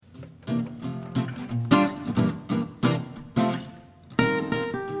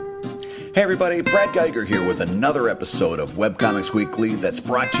Hey everybody, Brad Geiger here with another episode of Webcomics Weekly that's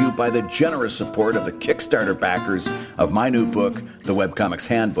brought to you by the generous support of the Kickstarter backers of my new book, The Webcomics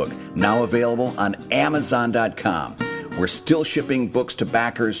Handbook, now available on Amazon.com. We're still shipping books to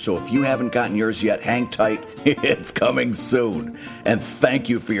backers, so if you haven't gotten yours yet, hang tight. It's coming soon. And thank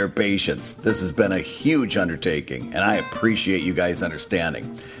you for your patience. This has been a huge undertaking, and I appreciate you guys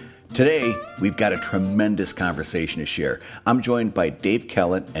understanding. Today, we've got a tremendous conversation to share. I'm joined by Dave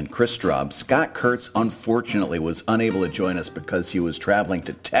Kellett and Chris Straub. Scott Kurtz, unfortunately, was unable to join us because he was traveling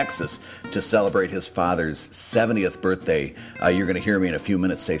to Texas to celebrate his father's 70th birthday. You're going to hear me in a few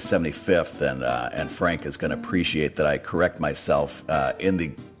minutes say 75th, and Frank is going to appreciate that I correct myself in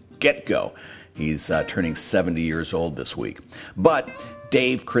the get-go. He's turning 70 years old this week. But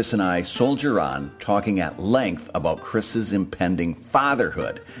Dave, Chris, and I soldier on, talking at length about Chris's impending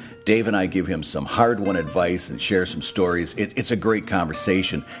fatherhood. Dave and I give him some hard-won advice and share some stories. It's a great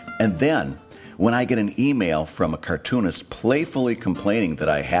conversation. And then, when I get an email from a cartoonist playfully complaining that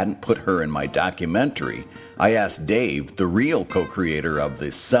I hadn't put her in my documentary, I asked Dave, the real co-creator of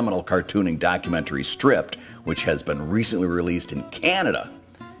the seminal cartooning documentary Stripped, which has been recently released in Canada,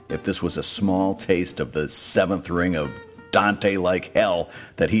 if this was a small taste of the seventh ring of Dante-like hell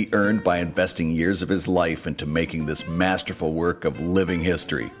that he earned by investing years of his life into making this masterful work of living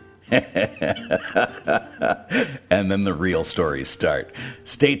history. And then the real stories start.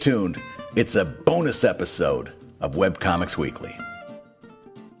 Stay tuned. It's a bonus episode of Webcomics Weekly.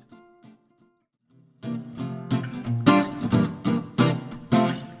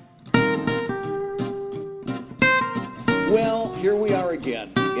 Well, here we are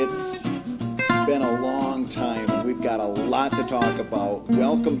again. It's been a long time, and we've got a lot to talk about.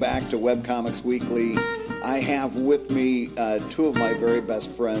 Welcome back to Webcomics Weekly. I have with me two of my very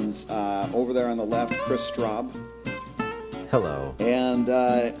best friends. Over there on the left, Chris Straub. Hello. And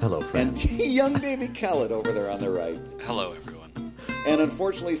hello, friend. And young Davey Kellett over there on the right. Hello, everyone. And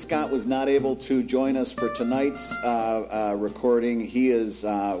unfortunately, Scott was not able to join us for tonight's recording. He is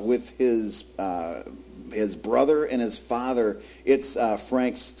with his brother and his father. It's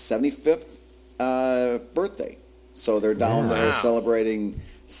Frank's 75th birthday. So they're down there celebrating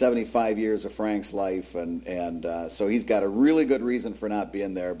 75 years of Frank's life, and so he's got a really good reason for not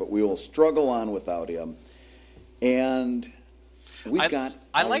being there, but we will struggle on without him. And we've got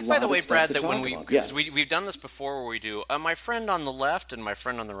I like, by the way, Brad, that when we've done this before where we do my friend on the left and my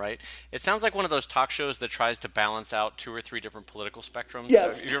friend on the right, it sounds like one of those talk shows that tries to balance out two or three different political spectrums.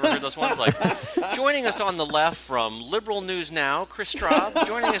 Yes. You ever heard those ones? Like, joining us on the left from Liberal News Now, Chris Straub.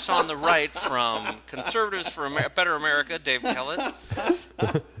 Joining us on the right from Conservatives for a Better America, Dave Kellett.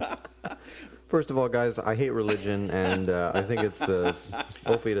 First of all, guys, I hate religion, and I think it's the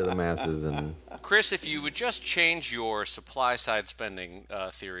opiate of the masses. And Chris, if you would just change your supply-side spending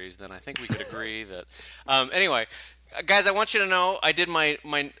theories, then I think we could agree that... Anyway, guys, I want you to know I did my...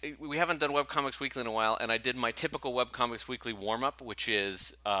 We haven't done Webcomics Weekly in a while, and I did my typical Webcomics Weekly warm-up, which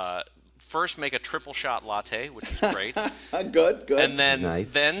is... First, make a triple shot latte, which is great. Good. And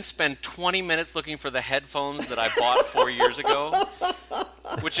then spend 20 minutes looking for the headphones that I bought 4 years ago,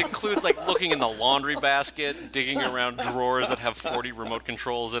 which includes like looking in the laundry basket, digging around drawers that have 40 remote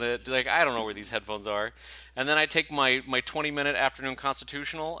controls in it. Like, I don't know where these headphones are. And then I take my 20-minute afternoon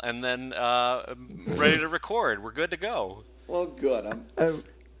constitutional, and then I'm ready to record. We're good to go. Well, good.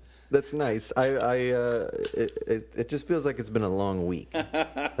 that's nice. It just feels like it's been a long week.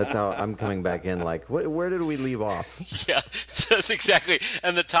 That's how I'm coming back in. Like, where did we leave off? Yeah, so that's exactly.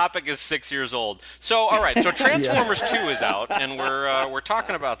 And the topic is 6 years old. So, all right. So Transformers 2 is out, and we're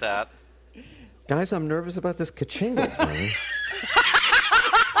talking about that. Guys, I'm nervous about this Kachingle thing.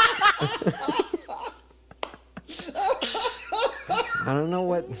 I don't know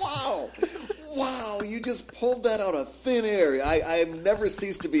what. Wow, you just pulled that out of thin air. I have never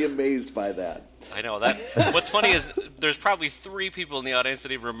ceased to be amazed by that. I know that. What's funny is there's probably 3 people in the audience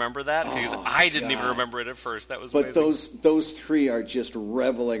that even remember that because I didn't even remember it at first. That was amazing. But those 3 are just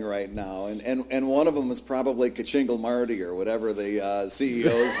reveling right now, and one of them is probably Kachingle Marty or whatever the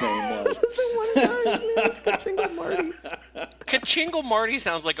CEO's name was. Kachingle Marty. Kachingle Marty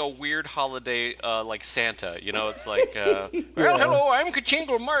sounds like a weird holiday, like Santa. You know, it's like, well, hello, I'm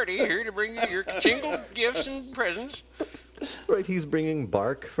Kachingle Marty, here to bring you your Kachingle gifts and presents. Right, he's bringing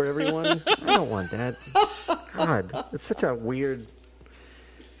bark for everyone. I don't want that. God, it's such a weird.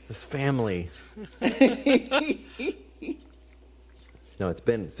 This family. No, it's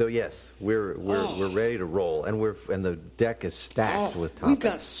been so. Yes, we're ready to roll, and the deck is stacked with topics. We've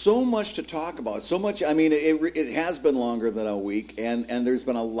got so much to talk about. So much. I mean, it has been longer than a week, and there's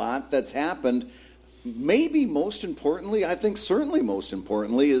been a lot that's happened. maybe most importantly, I think certainly most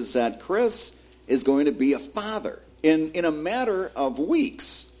importantly, is that Chris is going to be a father in a matter of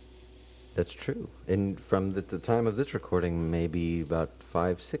weeks. That's true. And from the time of this recording, maybe about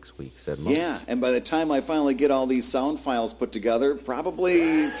 5-6 weeks at most. Yeah, and by the time I finally get all these sound files put together,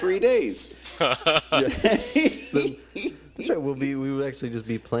 probably 3 days. That's right. We will actually just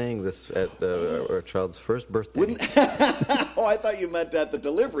be playing this at our child's first birthday. Oh, I thought you meant at the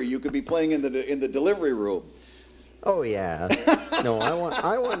delivery. You could be playing in the delivery room. Oh yeah. No,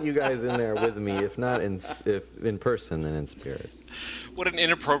 I want you guys in there with me, if not in person, then in spirit. What an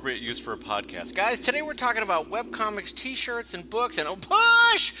inappropriate use for a podcast. Guys, today we're talking about webcomics, t-shirts, and books, and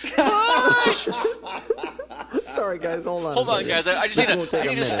push! Sorry, guys, hold on. Hold on, guys. I just need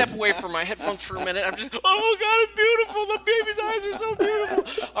to step away from my headphones for a minute. I'm just, oh, God, it's beautiful. The baby's eyes are so beautiful.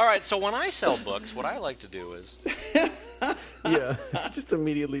 All right, so when I sell books, what I like to do is... Yeah, just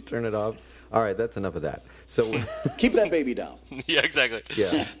immediately turn it off. All right, that's enough of that. So keep that baby down. Yeah, exactly.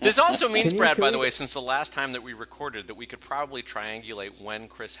 Yeah. This also means, Brad, by the way, since the last time that we recorded, that we could probably triangulate when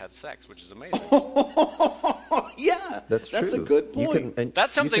Chris had sex, which is amazing. Yeah, that's a good point.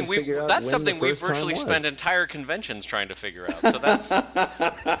 That's something we virtually spend entire conventions trying to figure out. So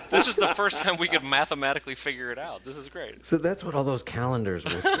this is the first time we could mathematically figure it out. This is great. So that's what all those calendars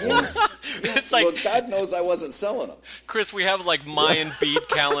were. It's like, well, God knows I wasn't selling them. Chris, we have like Mayan bead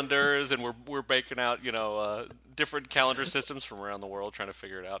calendars, and we're baking out, different calendar systems from around the world trying to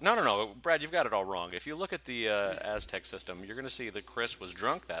figure it out. No, Brad, you've got it all wrong. If you look at the Aztec system, you're going to see that Chris was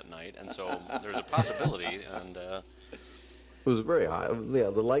drunk that night, and so there's a possibility. And it was very high.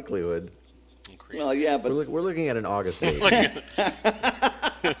 Yeah, the likelihood. Increased. Well, yeah, but we're looking at an August date.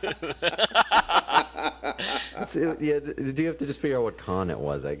 Yeah, do you have to just figure out what con it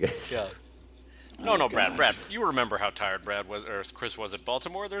was, I guess? Yeah. No, Brad, you remember how tired Brad was, or Chris was at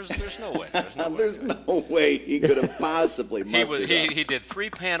Baltimore? There's no way. There's no way he could have possibly mustered he did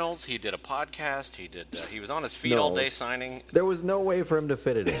 3 panels. He did a podcast. He was on his feet all day signing. There was no way for him to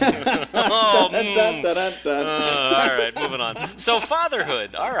fit it in. All right, moving on. So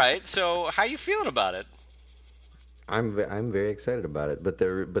fatherhood. All right. So how you feeling about it? I'm very excited about it, but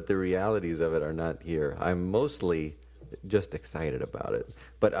the realities of it are not here. I'm mostly just excited about it.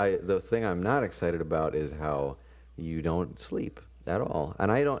 But the thing I'm not excited about is how you don't sleep at all. And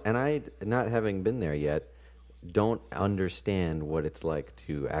I not having been there yet, don't understand what it's like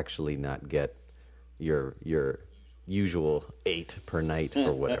to actually not get your usual 8 per night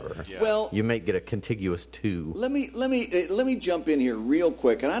or whatever. Yeah. Well, you might get a contiguous 2. Let me jump in here real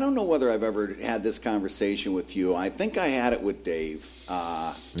quick, and I don't know whether I've ever had this conversation with you. I think I had it with Dave.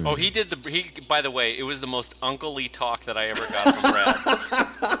 Oh, he did by the way, it was the most uncle-y talk that I ever got from Brad.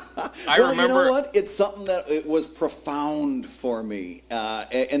 I remember. You know what? It's something that it was profound for me,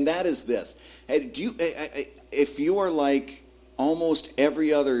 and that is this: if you are like almost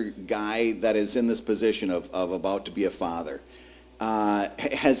every other guy that is in this position of about to be a father,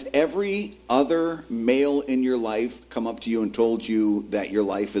 has every other male in your life come up to you and told you that your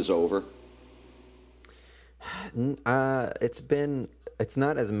life is over? It's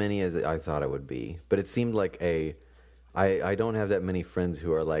not as many as I thought it would be, but it seemed like I don't have that many friends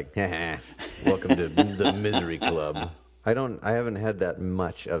who are like, welcome to the misery club. I haven't had that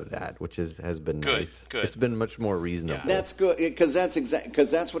much of that, which has been nice. Good. It's been much more reasonable. Yeah. That's good, because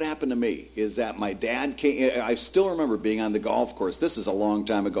that's what happened to me. Is that my dad came? I still remember being on the golf course. This is a long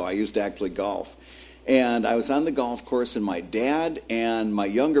time ago. I used to actually golf, and I was on the golf course, and my dad and my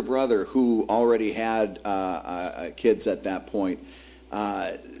younger brother, who already had kids at that point,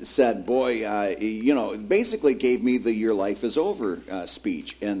 said, boy, basically gave me the "your life is over"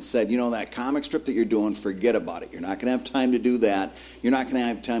 speech, and said, that comic strip that you're doing, forget about it. You're not going to have time to do that. You're not going to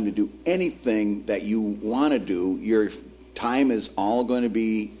have time to do anything that you want to do. Your time is all going to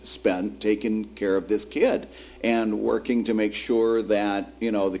be spent taking care of this kid and working to make sure that,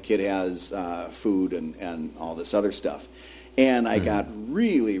 the kid has food and all this other stuff. And I got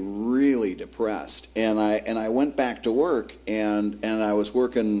really, really depressed, and I went back to work, and I was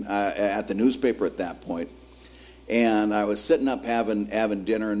working at the newspaper at that point, and I was sitting up having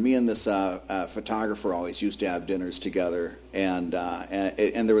dinner, and me and this photographer always used to have dinners together, and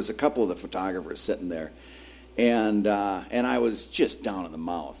there was a couple of the photographers sitting there, and I was just down in the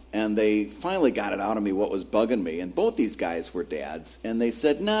mouth, and they finally got it out of me what was bugging me, and both these guys were dads, and they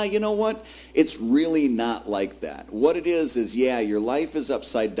said, nah, you know what, it's really not like that. What it is your life is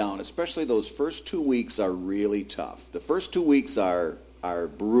upside down, especially those first 2 weeks are really tough. The first 2 weeks are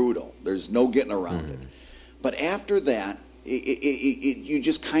brutal. There's no getting around it. But after that, you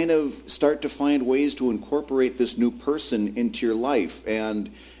just kind of start to find ways to incorporate this new person into your life, and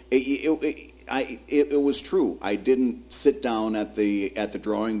it was true. I didn't sit down at the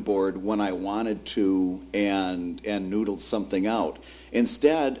drawing board when I wanted to and noodled something out.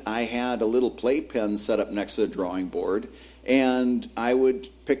 Instead, I had a little playpen set up next to the drawing board, and I would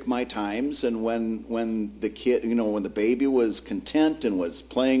pick my times. And when the kid, when the baby was content and was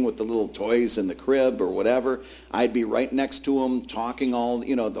playing with the little toys in the crib or whatever, I'd be right next to him, talking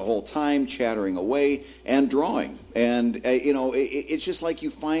the whole time, chattering away and drawing. And it's just like you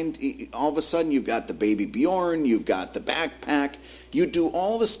find all of a sudden you've got the baby Bjorn, you've got the backpack. You do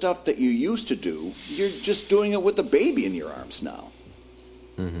all the stuff that you used to do. You're just doing it with the baby in your arms now.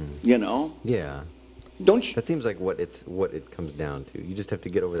 Mm-hmm. Yeah. Don't you? That seems like what it comes down to. You just have to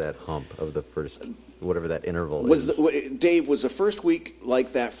get over that hump of the first, whatever that interval is. Dave, was the first week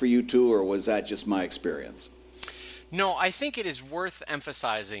like that for you too, or was that just my experience? No, I think it is worth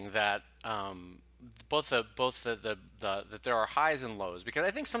emphasizing that that there are highs and lows, because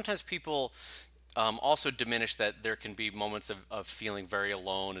I think sometimes people also diminish that there can be moments of feeling very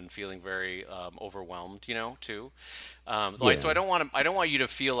alone and feeling very overwhelmed, too. So I don't want you to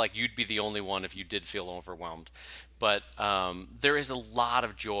feel like you'd be the only one if you did feel overwhelmed, but there is a lot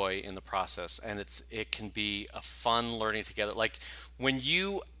of joy in the process, and it can be a fun learning together. Like when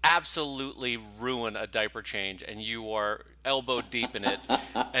you absolutely ruin a diaper change and you are elbow deep in it,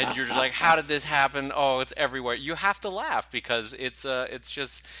 and you're just like, how did this happen? Oh, it's everywhere. You have to laugh because it's so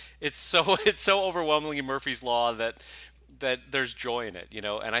overwhelmingly Murphy's Law that there's joy in it,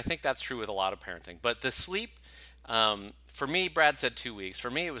 And I think that's true with a lot of parenting. But the sleep, for me, Brad said 2 weeks. For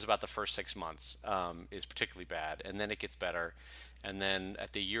me, it was about the first 6 months is particularly bad, and then it gets better, and then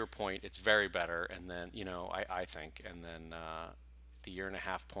at the year point, it's very better, and then I think, and then the year and a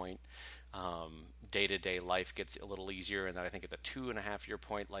half point, day-to-day life gets a little easier, and then I think at the 2.5 year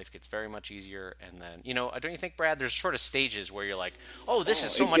point, life gets very much easier, and then don't you think, Brad? There's sort of stages where you're like, oh, this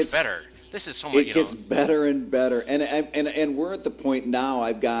is so much better. This is so much. It gets better and better, and we're at the point now.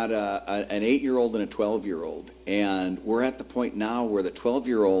 I've got an 8-year-old and a 12-year-old, and we're at the point now where the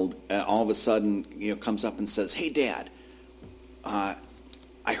 12-year-old all of a sudden comes up and says, "Hey, Dad, I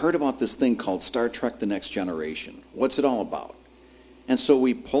heard about this thing called Star Trek: The Next Generation. What's it all about?" And so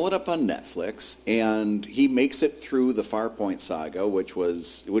we pull it up on Netflix, and he makes it through the Farpoint saga, which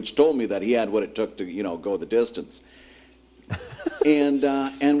told me that he had what it took to go the distance. And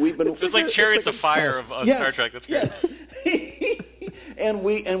we've been. It was like Chariots of Fire of Star Trek. That's great. Yes.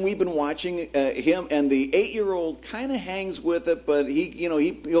 and we've been watching him, and the 8-year-old kind of hangs with it, but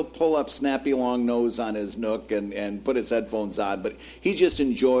he'll pull up Snappy Long Nose on his Nook and put his headphones on, but he just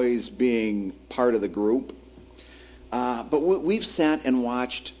enjoys being part of the group. But we've sat and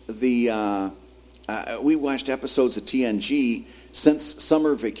watched we watched episodes of TNG since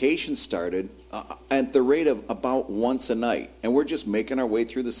summer vacation started at the rate of about once a night, and we're just making our way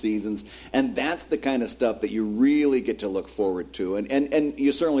through the seasons, and that's the kind of stuff that you really get to look forward to, and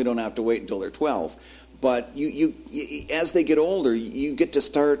you certainly don't have to wait until they're 12, but you as they get older, you get to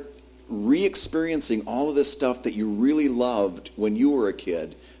start re-experiencing all of this stuff that you really loved when you were a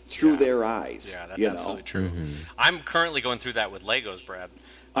kid through their eyes. Yeah, that's absolutely true. Mm-hmm. I'm currently going through that with Legos, Brad.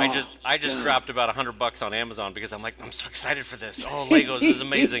 I just dropped about $100 on Amazon because I'm like, I'm so excited for this. Oh, Legos is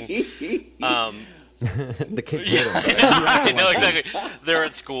amazing. The kids get them. I know, exactly. They're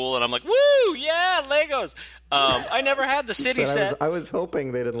at school, and I'm like, woo, yeah, Legos. I never had the city set. I was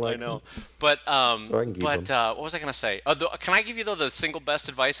hoping they didn't like them. I know. But, so I can keep them. What was I going to say? Can I give you, the single best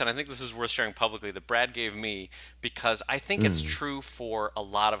advice? And I think this is worth sharing publicly that Brad gave me, because I think it's true for a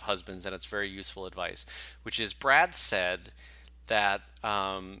lot of husbands, and it's very useful advice, which is Brad said that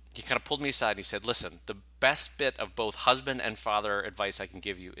he kind of pulled me aside and he said, listen, the best bit of both husband and father advice I can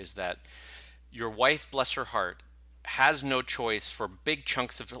give you is that your wife, bless her heart, has no choice for big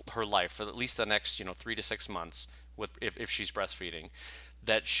chunks of her life, for at least the next 3 to 6 months, if she's breastfeeding,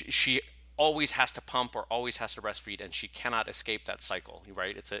 that she always has to pump or always has to breastfeed, and she cannot escape that cycle.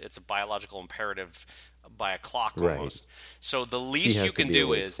 Right? It's a biological imperative by a clock almost. Right. So the least you can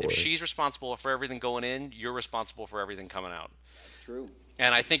do is, if she's responsible for everything going in, you're responsible for everything coming out. That's true.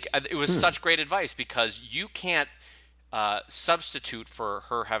 And I think it was such great advice, because you can't substitute for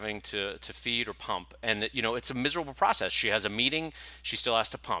her having to feed or pump, and it's a miserable process. She has a meeting, she still has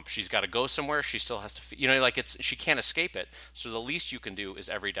to pump. She's got to go somewhere, she still has to feed. She can't escape it. So the least you can do is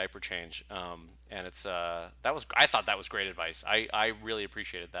every diaper change. And I thought that was great advice. I really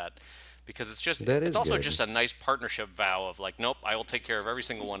appreciated that, because it's also just a nice partnership vow of like, nope, I will take care of every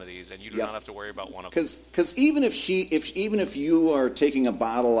single one of these, and you do not have to worry about one of them. Because even if you are taking a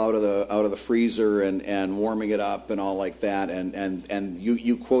bottle out of the freezer and warming it up and all like that, and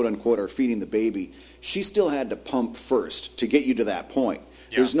you quote unquote are feeding the baby, she still had to pump first to get you to that point.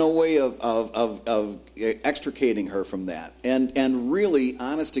 Yeah. There's no way of extricating her from that. And really,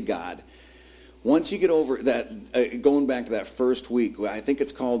 honest to God, once you get over that, going back to that first week, I think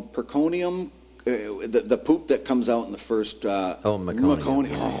it's called perconium, the poop that comes out in the first meconium.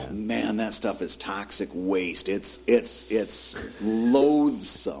 Yeah. Oh man, that stuff is toxic waste. It's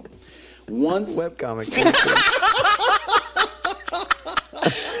loathsome. Once Webcomics.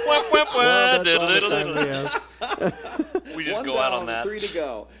 We just one go down, out on that. 3 to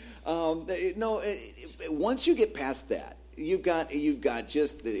go. Once you get past that, you've got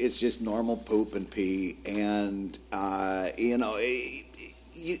just it's just normal poop and pee, and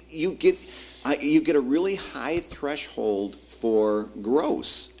you get a really high threshold for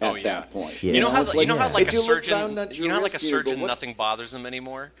gross at that point. Yeah. You know how like a surgeon, go, nothing bothers them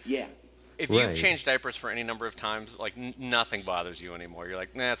anymore. Yeah. If you've changed diapers for any number of times, like nothing bothers you anymore. You're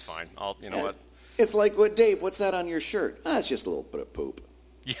like, nah, it's fine. What? It's like, Dave, what's that on your shirt? It's just a little bit of poop.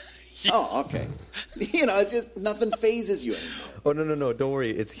 Yeah. Oh, okay. It's just nothing phases you anymore. Oh, no, don't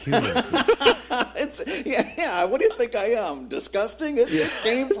worry. It's human. Yeah. What do you think I am? Disgusting? It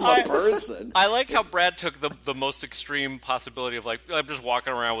came from a person. I like how Brad took the most extreme possibility of, like, I'm just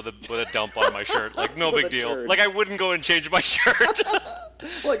walking around with a dump on my shirt. Like, no big deal. Turd. Like, I wouldn't go and change my shirt.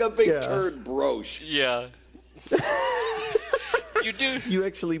 Like a big turd brooch. Yeah. You do. You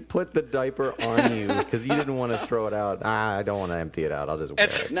actually put the diaper on you because you didn't want to throw it out. I don't want to empty it out. I'll just wear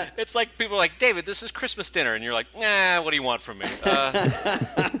it. It's like people are like, David, this is Christmas dinner. And you're like, nah, what do you want from me?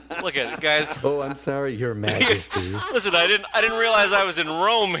 Look at it, guys. Oh, I'm sorry, Your Majesty. Listen, I didn't realize I was in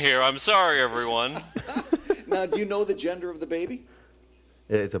Rome here. I'm sorry, everyone. Now, do you know the gender of the baby?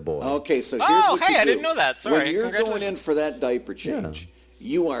 It's a boy. Okay, so here's what you do. I didn't know that. Sorry. When you're going in for that diaper change,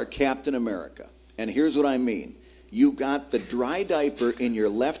 you are Captain America. And here's what I mean. You got the dry diaper in your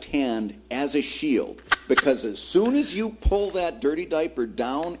left hand as a shield, because as soon as you pull that dirty diaper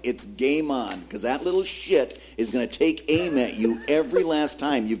down, it's game on, because that little shit is going to take aim at you every last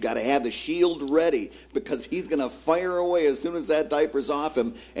time. You've got to have the shield ready, because he's going to fire away as soon as that diaper's off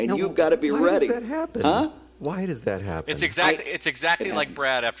him, and you've got to be ready. Why does that happen? Huh? Why does that happen? It's exactly like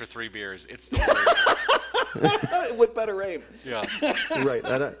Brad after 3 beers. It's the worst. With better aim. Yeah. Right.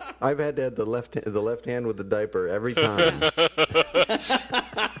 I've had to have the left hand with the diaper every time.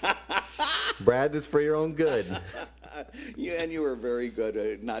 Brad, this is for your own good. And you were very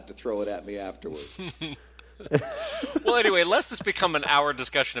good not to throw it at me afterwards. Well, anyway, lest this become an hour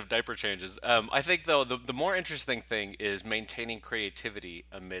discussion of diaper changes, I think, though, the more interesting thing is maintaining creativity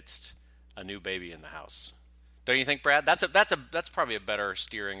amidst a new baby in the house. Don't you think, Brad? That's probably a better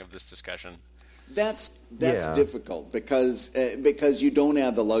steering of this discussion. That's difficult because you don't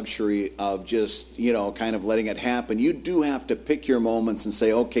have the luxury of just kind of letting it happen. You do have to pick your moments and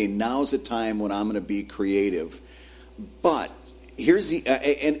say, okay, now's the time when I'm going to be creative. But here's the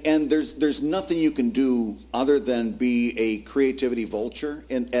and there's nothing you can do other than be a creativity vulture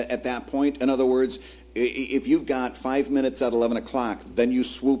at that point. In other words, if you've got 5 minutes at 11 o'clock, then you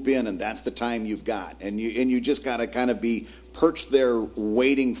swoop in, and that's the time you've got, and you just got to kind of be perched there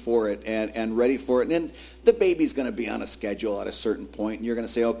waiting for it and ready for it. And then the baby's going to be on a schedule at a certain point, and you're going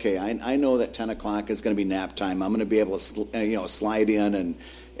to say, okay, I know that 10 o'clock is going to be nap time. I'm going to be able to slide in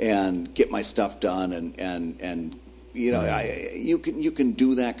and get my stuff done and you can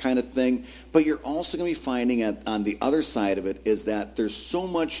do that kind of thing, but you're also going to be finding on the other side of it is that there's so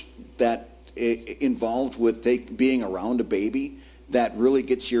much that involved with being around a baby that really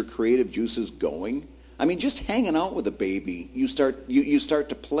gets your creative juices going. I mean, just hanging out with a baby, you start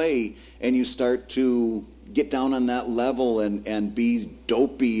to play and you start to get down on that level and be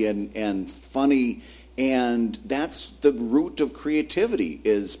dopey and funny, and that's the root of creativity,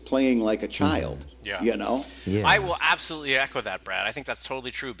 is playing like a child. Yeah. Yeah. I will absolutely echo that, Brad. I think that's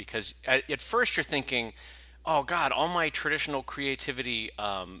totally true, because at first you're thinking, oh God, all my traditional creativity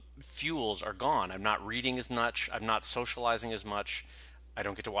fuels are gone. I'm not reading as much. I'm not socializing as much. I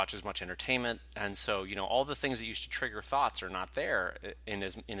don't get to watch as much entertainment. And so, all the things that used to trigger thoughts are not there in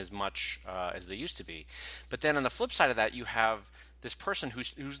as much as they used to be. But then on the flip side of that, you have this person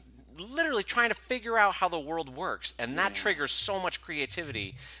who's literally trying to figure out how the world works. And that triggers so much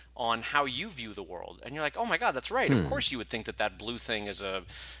creativity on how you view the world. And you're like, oh my God, that's right. Of course you would think that blue thing is a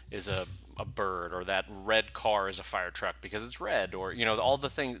bird, or that red car is a fire truck because it's red, or all the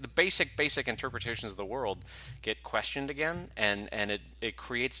things, the basic interpretations of the world get questioned again, and it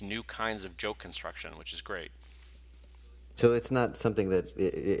creates new kinds of joke construction, which is great. So it's not something that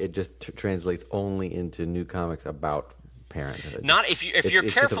it just translates only into new comics about parenthood. Not if you're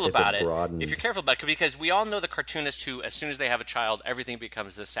careful about it. broadened... If you're careful about it, because we all know the cartoonists who, as soon as they have a child, everything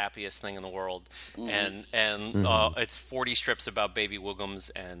becomes the sappiest thing in the world, and it's 40 strips about baby Woogums,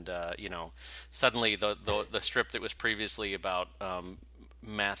 and suddenly the strip that was previously about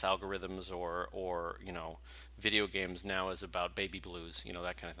math algorithms or video games now is about baby blues,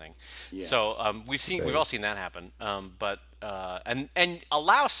 that kind of thing. Yeah. So we've all seen that happen, but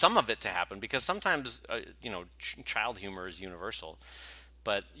allow some of it to happen, because sometimes child humor is universal,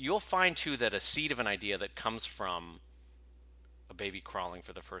 but you'll find too that a seed of an idea that comes from a baby crawling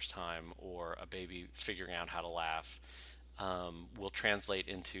for the first time or a baby figuring out how to laugh will translate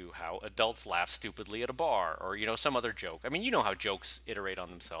into how adults laugh stupidly at a bar, or some other joke. I mean, how jokes iterate on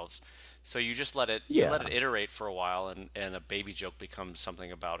themselves. So you just let it iterate for a while, and a baby joke becomes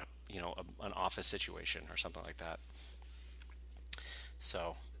something about an office situation or something like that.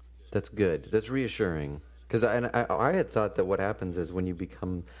 So that's good. That's reassuring, because I had thought that what happens is when you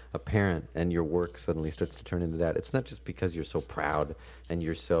become a parent and your work suddenly starts to turn into that, it's not just because you're so proud and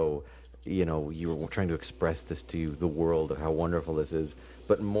you're so you're trying to express this to the world of how wonderful this is,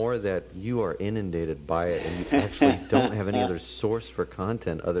 but more that you are inundated by it and you actually don't have any other source for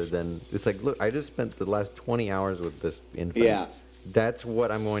content other than, it's like, look, I just spent the last 20 hours with this infant. Yeah. That's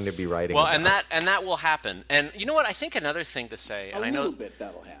what I'm going to be writing about. and that will happen. And you know what? I think another thing to say, and a little bit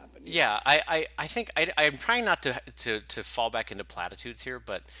that'll happen. Yeah, I think I'm trying not to fall back into platitudes here,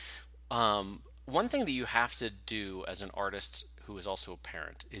 but one thing that you have to do as an artist who is also a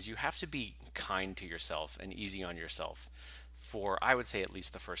parent is you have to be kind to yourself and easy on yourself for, I would say, at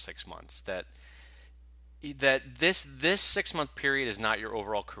least the first 6 months. That this 6-month period is not your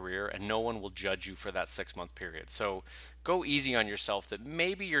overall career, and no one will judge you for that 6-month period. So go easy on yourself, that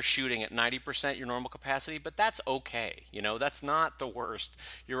maybe you're shooting at 90% your normal capacity, but that's okay. That's not the worst.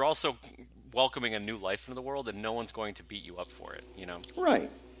 You're also welcoming a new life into the world, and no one's going to beat you up for it.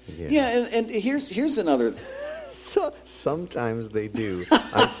 Right. Yeah, and here's another. So, sometimes they do.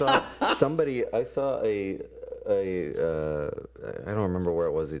 I saw a I don't remember where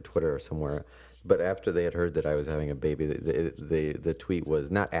it was, Twitter or somewhere, but after they had heard that I was having a baby, the tweet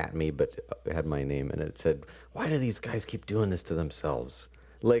was not at me, but it had my name, and it said, "Why do these guys keep doing this to themselves?"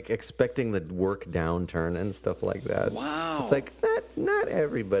 Like expecting the work downturn and stuff like that. Wow. It's like not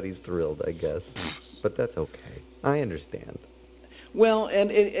everybody's thrilled, I guess, but that's okay. I understand. Well, and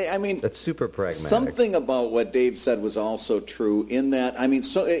I mean, that's super pragmatic. Something about what Dave said was also true in that, I mean,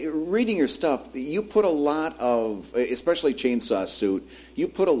 so reading your stuff, you put a lot of, especially Chainsaw Suit, you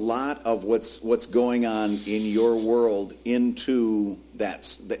put a lot of what's going on in your world into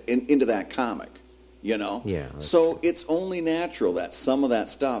that comic, Yeah. So it's only natural that some of that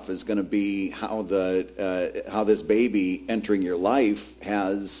stuff is going to be how this baby entering your life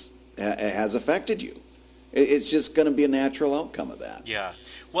has affected you. It's just going to be a natural outcome of that. Yeah.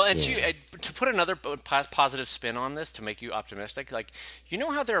 Well, and to put another positive spin on this, to make you optimistic, like,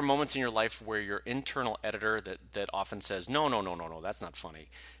 how there are moments in your life where your internal editor that often says, no, that's not funny.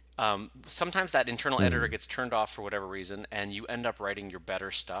 Sometimes that internal editor gets turned off for whatever reason, and you end up writing your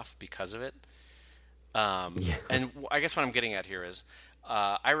better stuff because of it. And I guess what I'm getting at here is,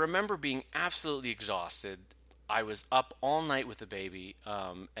 I remember being absolutely exhausted. I was up all night with the baby,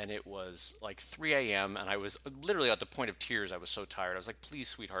 and it was like 3 a.m., and I was literally at the point of tears. I was so tired. I was like, please,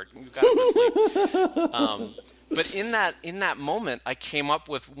 sweetheart, you got to sleep. But in that moment, I came up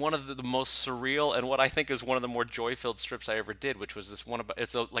with one of the most surreal and what I think is one of the more joy-filled strips I ever did, which was this one about,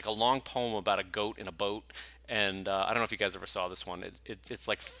 it's like a long poem about a goat in a boat, and I don't know if you guys ever saw this one. It's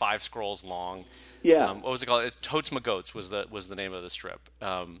like 5 scrolls long. Yeah. What was it called? Totes My Goats was the name of the strip.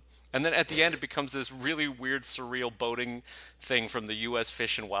 And then at the end, it becomes this really weird, surreal boating thing from the U.S.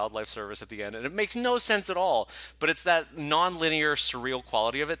 Fish and Wildlife Service at the end. And it makes no sense at all. But it's that non-linear, surreal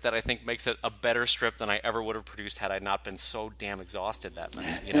quality of it that I think makes it a better strip than I ever would have produced had I not been so damn exhausted that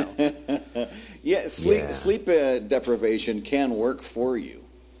night, Yeah, sleep deprivation can work for you.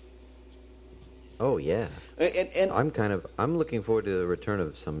 Oh, yeah. And I'm looking forward to the return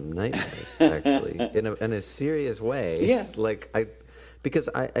of some nightmares, actually, in a serious way. Yeah. Because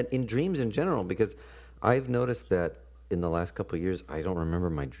in dreams in general, because I've noticed that in the last couple of years, I don't remember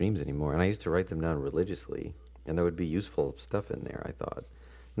my dreams anymore. And I used to write them down religiously, and there would be useful stuff in there, I thought.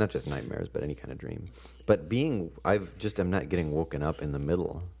 Not just nightmares, but any kind of dream. But I'm not getting woken up in the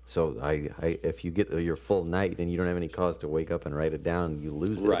middle. So if you get your full night and you don't have any cause to wake up and write it down, you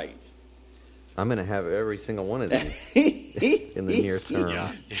lose it. Right. I'm going to have every single one of these in the near term.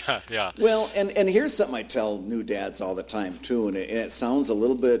 Yeah. Well, and here's something I tell new dads all the time, too, and it sounds a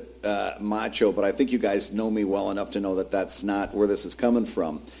little bit macho, but I think you guys know me well enough to know that that's not where this is coming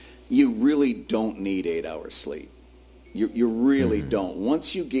from. You really don't need 8 hours sleep. You really don't.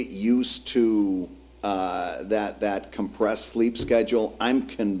 Once you get used to that compressed sleep schedule, I'm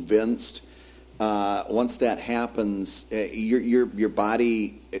convinced once that happens, your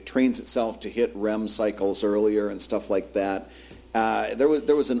body, it trains itself to hit REM cycles earlier and stuff like that. There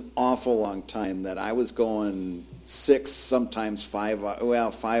was an awful long time that I was going 6, sometimes 5.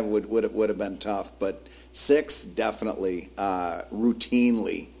 Well, 5 would have been tough, but 6 definitely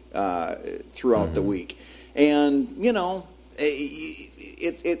routinely throughout the week. And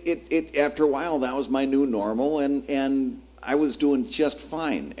it after a while that was my new normal, and I was doing just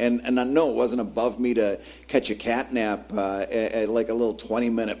fine. And I know it wasn't above me to catch a cat nap, like a little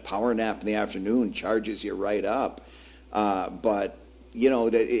 20-minute power nap in the afternoon charges you right up. But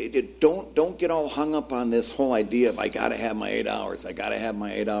don't get all hung up on this whole idea of I got to have my 8 hours. I got to have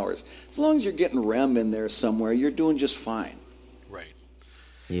my 8 hours. As long as you're getting REM in there somewhere, you're doing just fine. Right.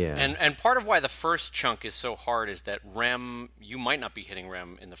 Yeah. And part of why the first chunk is so hard is that REM, you might not be hitting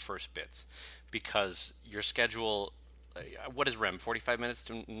REM in the first bits because your schedule. What is REM? 45 minutes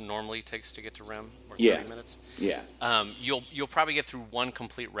normally takes to get to REM, or 30 minutes. Yeah. You'll probably get through one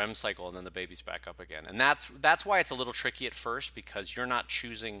complete REM cycle, and then the baby's back up again. And that's why it's a little tricky at first, because you're not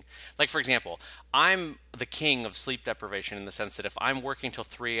choosing. Like, for example, I'm the king of sleep deprivation in the sense that if I'm working till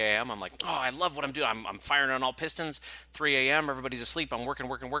 3 a.m., I'm like, oh, I love what I'm doing. I'm firing on all pistons. 3 a.m., everybody's asleep. I'm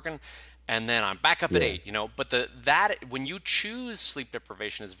working. And then I'm back up at 8, But that when you choose sleep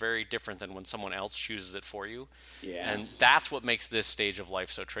deprivation is very different than when someone else chooses it for you. Yeah. And that's what makes this stage of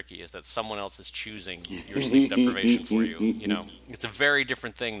life so tricky, is that someone else is choosing your sleep deprivation for you. It's a very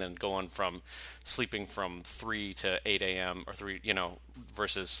different thing than going from sleeping from 3 to 8 a.m. or 3,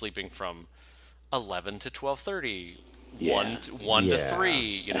 versus sleeping from 11 to 12:30, 1 to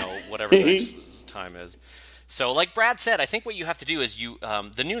 3, whatever the next time is. So like Brad said, I think what you have to do is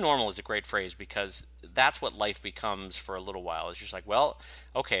the new normal is a great phrase, because that's what life becomes for a little while. It's just like, well,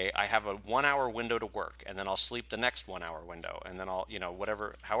 okay, I have a 1 hour window to work, and then I'll sleep the next 1 hour window, and then I'll,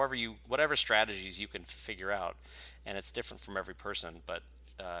 whatever strategies you can figure out, and it's different from every person, but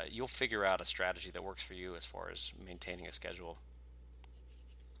you'll figure out a strategy that works for you as far as maintaining a schedule.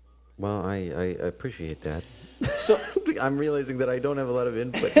 Well, I appreciate that. So I'm realizing that I don't have a lot of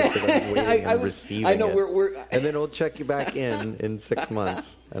input because I'm waiting and receiving I know it. And then I'll check you back in 6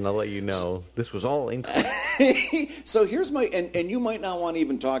 months, and I'll let you know this was all input. So here's my and you might not want to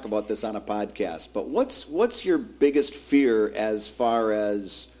even talk about this on a podcast, but what's your biggest fear as far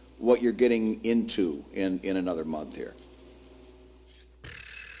as what you're getting into in another month here?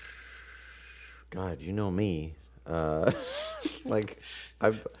 God, you know me.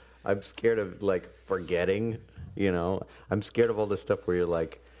 I'm scared of forgetting, I'm scared of all this stuff where you're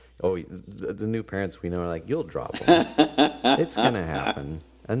like, oh, the new parents we know are like, you'll drop them. It's going to happen.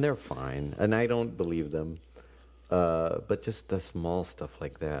 And they're fine. And I don't believe them. But just the small stuff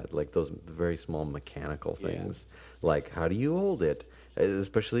like that, like those very small mechanical things, like how do you hold it?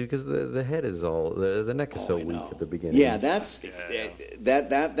 Especially because the head is the neck is so weak at the beginning. Yeah, that.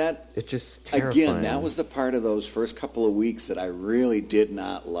 It's just terrifying. Again, that was the part of those first couple of weeks that I really did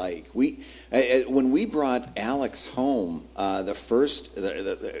not like. When we brought Alex home, the first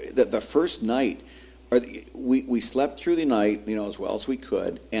night, we slept through the night, as well as we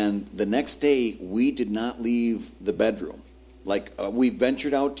could, and the next day we did not leave the bedroom. We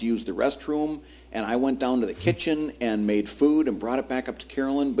ventured out to use the restroom, and I went down to the kitchen and made food and brought it back up to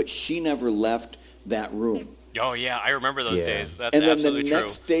Carolyn, but she never left that room. Oh, yeah, I remember those days. That's and then absolutely the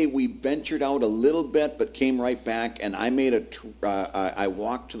next day we ventured out a little bit, but came right back, and I made I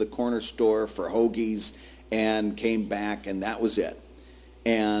walked to the corner store for hoagies and came back, and that was it.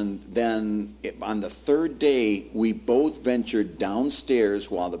 And then on the third day, we both ventured downstairs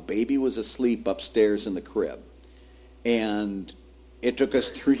while the baby was asleep upstairs in the crib. And it took us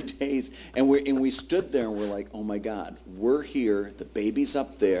 3 days, and we stood there and we're like, oh my God, we're here, the baby's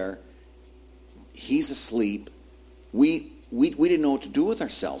up there, he's asleep. We didn't know what to do with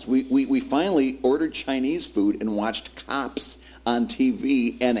ourselves. We finally ordered Chinese food and watched Cops on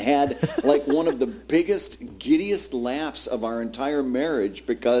TV and had one of the biggest, giddiest laughs of our entire marriage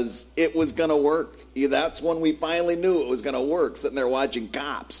because it was going to work. That's when we finally knew it was going to work, sitting there watching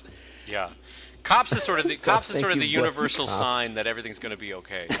Cops. Yeah. Cops is sort of the universal sign that everything's going to be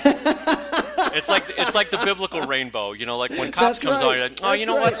okay. It's like the biblical rainbow, like when Cops comes on, you're like, oh,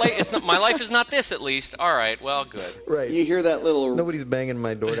 what? My life is not this, at least. All right, well, good. Right. You hear that little... Nobody's banging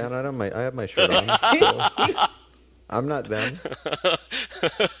my door down. I have my shirt on. So I'm not them.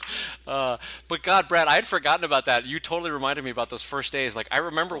 But God, Brad, I had forgotten about that. You totally reminded me about those first days. Like, I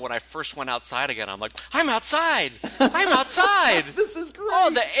remember when I first went outside again, I'm like, I'm outside. I'm outside. This is great. Oh,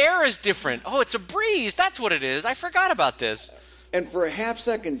 the air is different. Oh, it's a breeze. That's what it is. I forgot about this. And for a half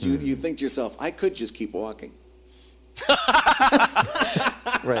second, you think to yourself, I could just keep walking.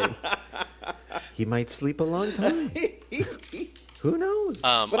 Right. He might sleep a long time. Who knows?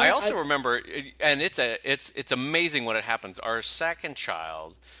 But I also remember, and it's amazing when it happens. Our second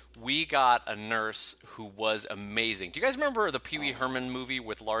child, we got a nurse who was amazing. Do you guys remember the Pee Wee Herman movie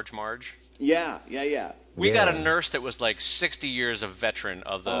with Large Marge? Yeah. We got a nurse that was like 60 years of veteran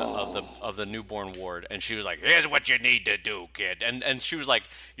of the newborn ward, and she was like, "Here's what you need to do, kid." And she was like,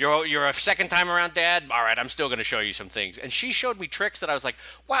 "You're a second time around, Dad. All right, I'm still going to show you some things." And she showed me tricks that I was like,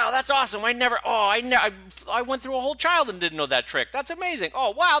 "Wow, that's awesome! I went through a whole child and didn't know that trick. That's amazing.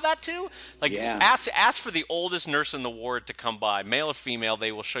 Oh, wow, that too." Like, ask for the oldest nurse in the ward to come by, male or female.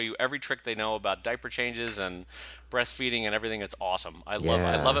 They will show you every trick they know about diaper changes and breastfeeding and everything. It's awesome. I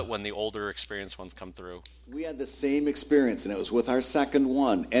love it when the older experienced ones come through. We had the same experience, and it was with our second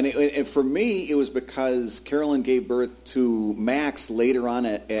one. And for me, it was because Carolyn gave birth to Max later on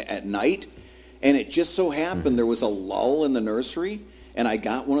at night, and it just so happened there was a lull in the nursery, and I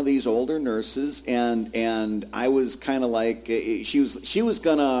got one of these older nurses, and I was kind of like, she was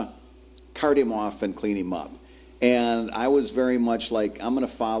gonna cart him off and clean him up. And I was very much like, I'm going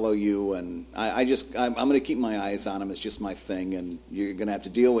to follow you, and I'm going to keep my eyes on him. It's just my thing, and you're going to have to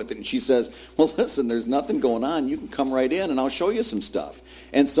deal with it. And she says, well, listen, there's nothing going on. You can come right in, and I'll show you some stuff.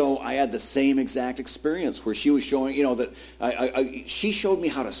 And so I had the same exact experience where she was showing, that she showed me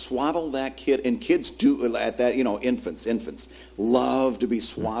how to swaddle that kid. And kids do at that, infants love to be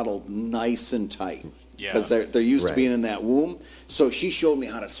swaddled nice and tight. Because they're used to being in that womb. So she showed me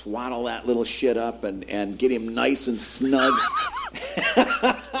how to swaddle that little shit up and get him nice and snug.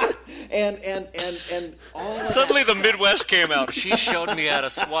 and all of Suddenly the stuff. Midwest came out. She showed me how to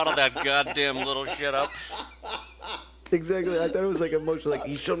swaddle that goddamn little shit up. Exactly. I thought it was like emotional. Like,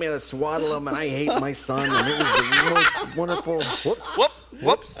 he showed me how to swaddle him, and I hate my son, and it was the most wonderful.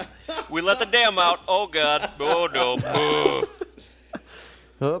 Whoops. We let the dam out. Oh, God. Oh, no. Oh.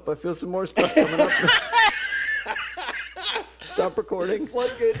 Oh, I feel some more stuff coming up. Stop recording.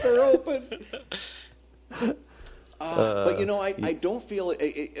 Floodgates are open. But I don't feel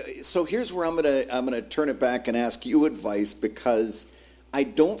it. So here's where I'm gonna turn it back and ask you advice, because I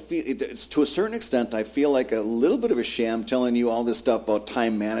don't feel it. To a certain extent, I feel like a little bit of a sham telling you all this stuff about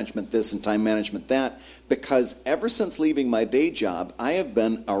time management this and time management that, because ever since leaving my day job, I have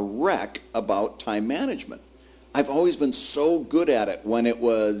been a wreck about time management. I've always been so good at it when it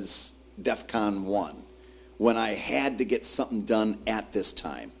was DEFCON 1, when I had to get something done at this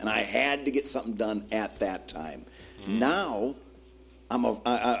time, and I had to get something done at that time. Now, I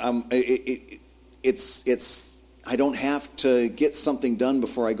don't have to get something done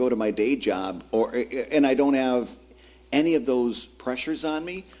before I go to my day job, and I don't have any of those pressures on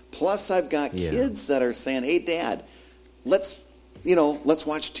me. Plus, I've got kids that are saying, "Hey, Dad, let's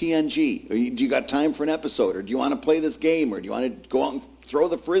watch TNG. Do you got time for an episode? Or do you want to play this game? Or do you want to go out and throw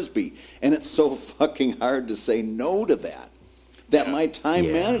the Frisbee?" And it's so fucking hard to say no to that my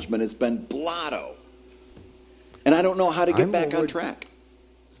time management has been blotto. And I don't know how to get back on track.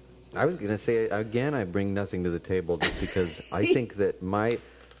 I was going to say, again, I bring nothing to the table just because I think that my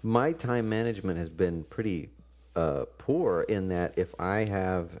time management has been pretty poor, in that if I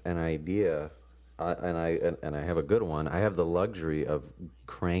have an idea... and I have a good one, I have the luxury of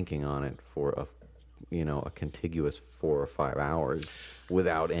cranking on it for a contiguous 4 or 5 hours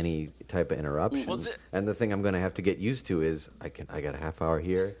without any type of interruption. And the thing I'm going to have to get used to is I got a half hour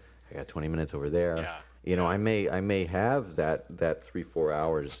here, I got 20 minutes over there. I may have that 3-4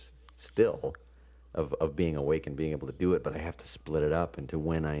 hours still of being awake and being able to do it, but I have to split it up into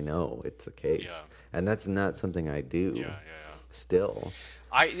when I know it's the case. And that's not something I do still.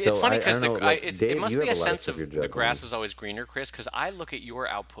 It's funny because it must be a sense of the grass is always greener, Chris, because I look at your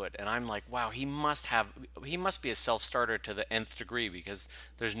output and I'm like, wow, he must be a self-starter to the nth degree, because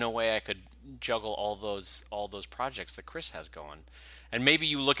there's no way I could juggle all those projects that Chris has going. And maybe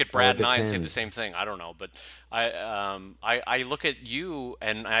you look at Brad and I and say the same thing. I don't know, but I look at you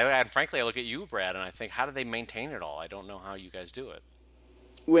and frankly I look at you, Brad, and I think, how do they maintain it all? I don't know how you guys do it.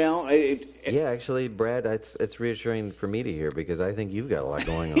 Well, actually, Brad, it's reassuring for me to hear, because I think you've got a lot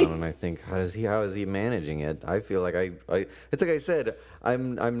going on, and I think how is he managing it? I feel like it's like I said,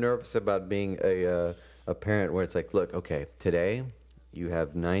 I'm nervous about being a parent where it's like, look, okay, today you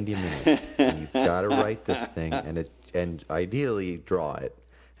have 90 minutes, and you've got to write this thing, and ideally draw it,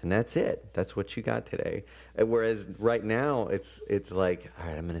 And that's it. That's what you got today. Whereas right now, it's like, all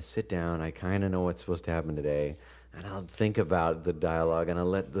right, I'm going to sit down. I kind of know what's supposed to happen today. And I'll think about the dialogue, and I'll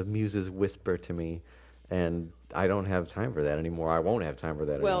let the muses whisper to me. And I don't have time for that anymore. I won't have time for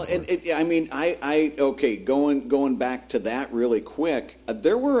that anymore. Well, going back to that really quick,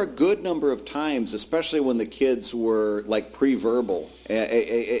 there were a good number of times, especially when the kids were like pre-verbal,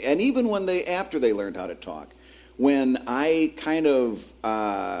 and even when after they learned how to talk, when I kind of,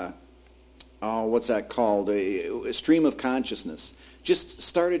 what's that called? A stream of consciousness. Just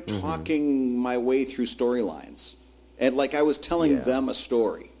started talking my way through storylines. And like I was telling them a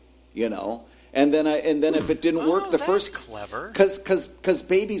story, you know? And then if it didn't work, the first clever, because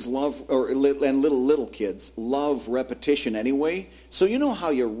babies love and little kids love repetition anyway. So you know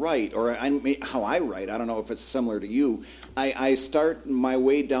how you write, or how I write. I don't know if it's similar to you. I start my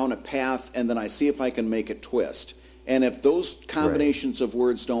way down a path, and then I see if I can make it twist. And if those combinations of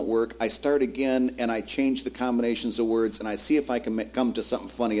words don't work, I start again, and I change the combinations of words, and I see if I can come to something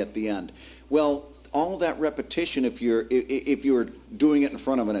funny at the end. Well, all that repetition, if you're doing it in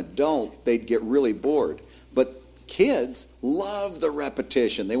front of an adult, they'd get really bored. But kids love the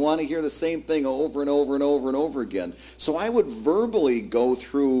repetition. They want to hear the same thing over and over and over and over again. So I would verbally go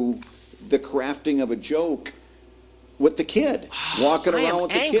through the crafting of a joke with the kid, walking around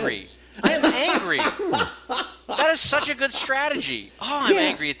with the kid. I am angry. That is such a good strategy. Oh, I'm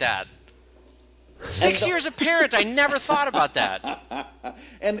angry at that. 6 years a parent, I never thought about that.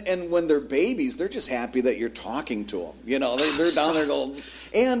 And when they're babies, they're just happy that you're talking to them. You know, they're down there going,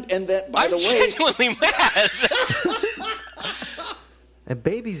 and that, by the way... I'm genuinely mad. And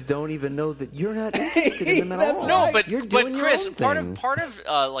babies don't even know that you're not interested in them at all. No, but Chris, part of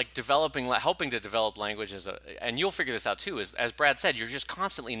like helping to develop language and you'll figure this out too, is, as Brad said, you're just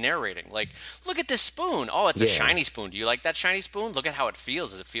constantly narrating. Like, look at this spoon. Oh, it's a shiny spoon. Do you like that shiny spoon? Look at how it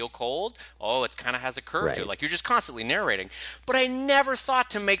feels. Does it feel cold? Oh, it kind of has a curve to it. Like, you're just constantly narrating. But I never thought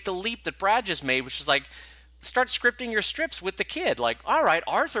to make the leap that Brad just made, which is like, start scripting your strips with the kid. Like, all right,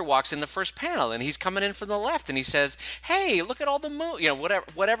 Arthur walks in the first panel, and he's coming in from the left, and he says, hey, look at all the moon. You know,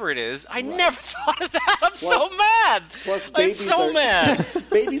 whatever it is. I never thought of that. I'm so mad. Plus,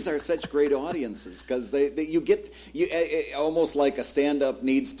 babies are such great audiences because you get almost like a stand-up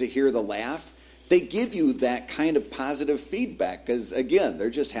needs to hear the laugh. They give you that kind of positive feedback because, again, they're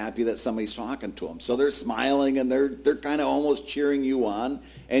just happy that somebody's talking to them. So they're smiling, and they're kind of almost cheering you on,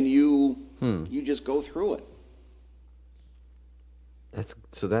 and you just go through it.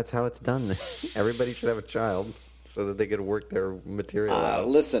 That's how it's done. Everybody should have a child so that they could work their material out.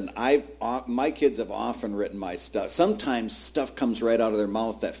 Listen, my kids have often written my stuff. Sometimes stuff comes right out of their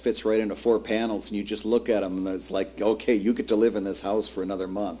mouth that fits right into 4 panels, and you just look at them, and it's like, okay, you get to live in this house for another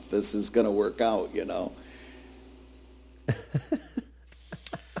month. This is going to work out, you know.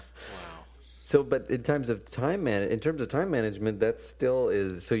 So, but in terms of time management, that still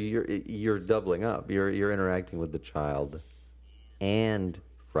is. So you're doubling up. You're interacting with the child, and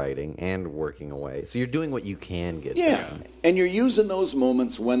writing and working away. So you're doing what you can get done. And you're using those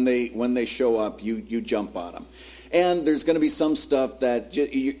moments when they show up. You jump on them, and there's going to be some stuff that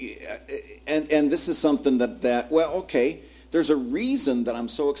and this is something that well, okay. There's a reason that I'm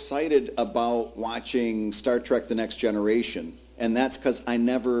so excited about watching Star Trek: The Next Generation, and that's because I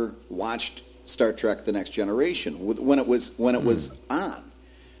never watched Star Trek: The Next Generation when it was on.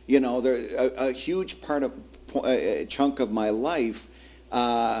 You know, a huge part of a chunk of my life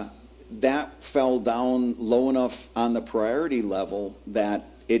that fell down low enough on the priority level that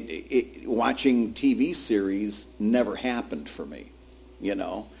it watching TV series never happened for me. You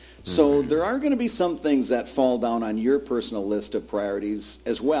know, so there are going to be some things that fall down on your personal list of priorities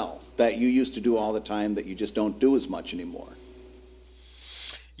as well that you used to do all the time that you just don't do as much anymore.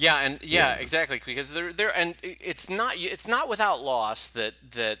 Yeah, exactly. Because there, and it's not without loss that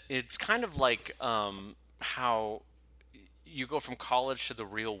it's kind of like how you go from college to the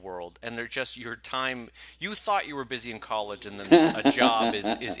real world, and they're just your time. You thought you were busy in college, and then a job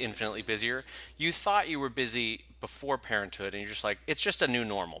is infinitely busier. You thought you were busy before parenthood, and you're just like, it's just a new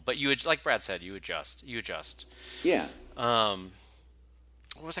normal. But like Brad said, you adjust. Yeah. What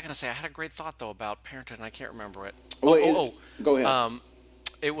was I going to say? I had a great thought though about parenthood, and I can't remember it. Go ahead.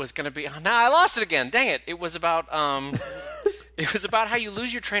 It was going to be. Now I lost it again. Dang it! It was about. It was about how you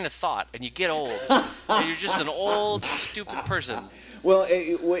lose your train of thought and you get old. And you're just an old, stupid person. Well,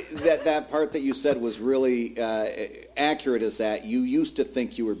 that part that you said was really accurate. Is that you used to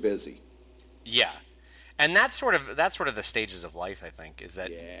think you were busy? Yeah, And that's sort of the stages of life, I think, is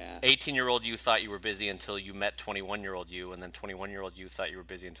that 18-year-old you thought you were busy until you met 21-year-old you, and then 21-year-old you thought you were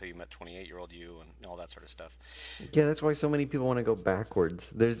busy until you met 28-year-old you, and all that sort of stuff. Yeah, that's why so many people want to go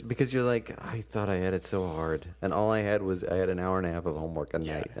backwards. Because you're like, I thought I had it so hard, and all I had an hour and a half of homework a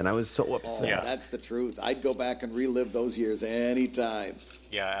night, and I was so upset. Yeah, that's the truth. I'd go back and relive those years anytime.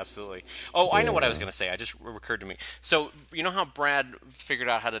 Yeah, absolutely. Oh, I know what I was going to say. I just recurred to me. So, you know how Brad figured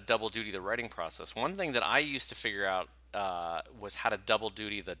out how to double duty the writing process? One thing that I used to figure out was how to double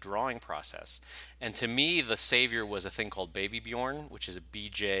duty the drawing process. And to me, the savior was a thing called Baby Bjorn, which is a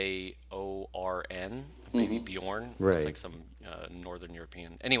BJORN, Baby Bjorn. Right. It's like some Northern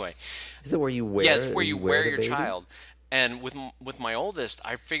European. Anyway. Is it where you wear? Yeah, it's where you wear your baby? child. And with my oldest,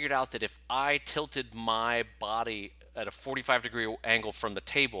 I figured out that if I tilted my body at a 45-degree angle from the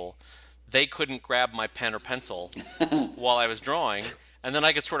table, they couldn't grab my pen or pencil while I was drawing. And then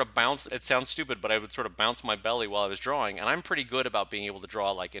I could sort of bounce. It sounds stupid, but I would sort of bounce my belly while I was drawing. And I'm pretty good about being able to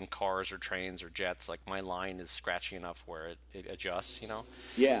draw like in cars or trains or jets. Like my line is scratchy enough where it adjusts, you know?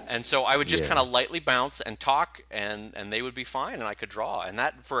 Yeah. And so I would just kind of lightly bounce and talk, and they would be fine, and I could draw. And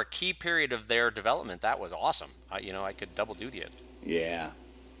that, for a key period of their development, that was awesome. I could double duty it. Yeah.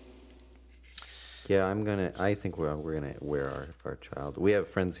 Yeah, I think we're gonna wear our child. We have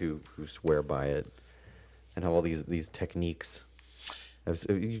friends who swear by it, and have all these techniques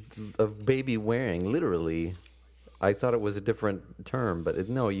of baby wearing. Literally, I thought it was a different term, but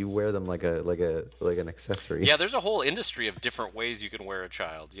no, you wear them like an accessory. Yeah, there's a whole industry of different ways you can wear a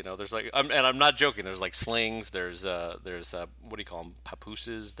child. You know, there's like, and I'm not joking. There's like slings. There's what do you call them?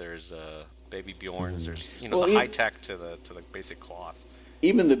 Papooses. There's Baby Bjorns. There's the high tech to the basic cloth.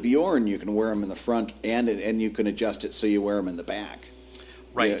 Even the Bjorn, you can wear them in the front, and you can adjust it so you wear them in the back.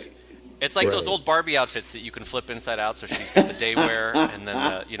 Right. Yeah. It's like those old Barbie outfits that you can flip inside out, so she's got the day wear, and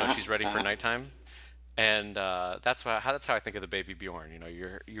then she's ready for nighttime. And that's how I think of the Baby Bjorn. You know,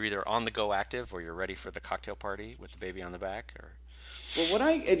 you're either on the go active, or you're ready for the cocktail party with the baby on the back. Or Well,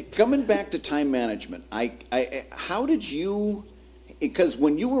 coming back to time management, how did you? Because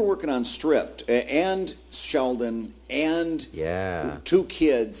when you were working on Stripped and Sheldon and 2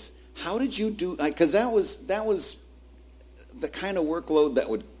 kids, how did you do? Because that was the kind of workload that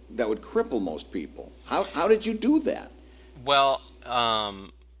would cripple most people. How did you do that? Well,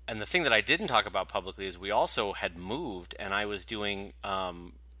 and the thing that I didn't talk about publicly is we also had moved, and I was doing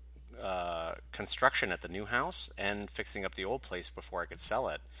construction at the new house and fixing up the old place before I could sell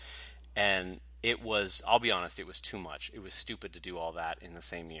it, and it was, I'll be honest, it was too much. It was stupid to do all that in the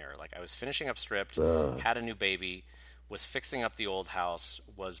same year. Like, I was finishing up Stripped, had a new baby, was fixing up the old house,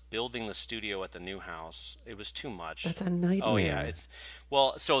 was building the studio at the new house. It was too much. That's a nightmare. Oh, yeah.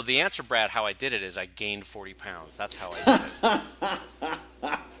 So the answer, Brad, how I did it is I gained 40 pounds. That's how I did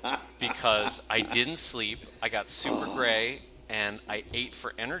it. Because I didn't sleep. I got super gray. And I ate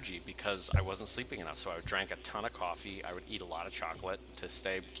for energy because I wasn't sleeping enough. So I drank a ton of coffee. I would eat a lot of chocolate to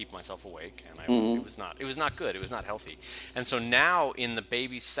keep myself awake. And it was not good. It was not healthy. And so now in the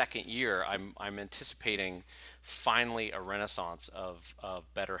baby's second year, I'm anticipating finally a renaissance of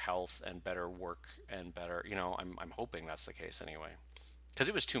better health and better work and better. I'm hoping that's the case anyway. Because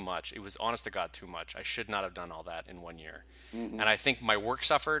it was too much. It was, honest to God, too much. I should not have done all that in 1 year. And I think my work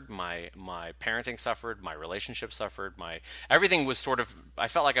suffered, my parenting suffered, my relationship suffered, everything was sort of, I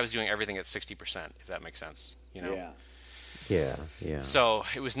felt like I was doing everything at 60%, if that makes sense. Yeah. So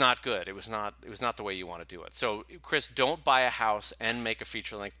it was not good. It was not the way you want to do it. So, Chris, don't buy a house and make a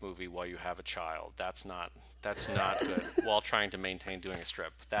feature-length movie while you have a child. That's not good. While trying to maintain doing a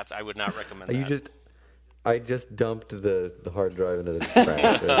strip. I would not recommend that. I just dumped the hard drive into the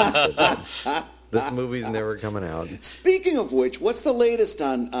trash. This movie's never coming out. Speaking of which, what's the latest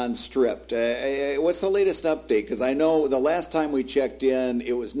on Stripped? What's the latest update? Because I know the last time we checked in,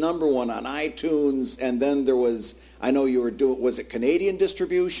 it was #1 on iTunes, and then there was, I know you were doing, was it Canadian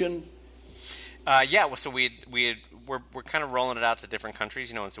distribution? Yeah. Well, so we're kind of rolling it out to different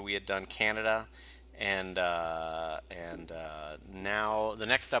countries, and so we had done Canada. And now the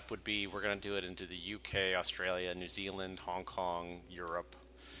next step would be we're going to do it into the UK, Australia, New Zealand, Hong Kong, Europe.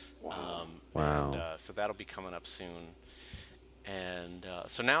 Wow. Wow. And, so that'll be coming up soon. And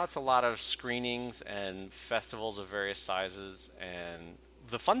so now it's a lot of screenings and festivals of various sizes. And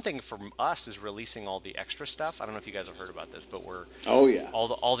the fun thing for us is releasing all the extra stuff. I don't know if you guys have heard about this, but we're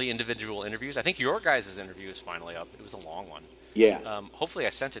all the individual interviews. I think your guys' interview is finally up. It was a long one. Yeah. Hopefully I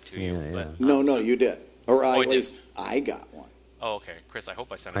sent it to you. Yeah. But, No, you did. Or at least I got one. Oh, okay. Chris, I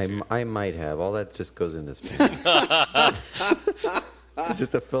hope I sent it to you. I might have. All that just goes in this movie.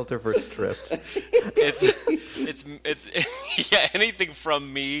 Just a filter for stripped. It's yeah. Anything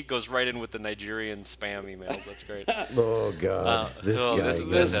from me goes right in with the Nigerian spam emails. That's great. Oh God, this guy.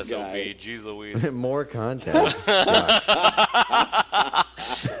 This guy. SOB. Jeez Louise. More content.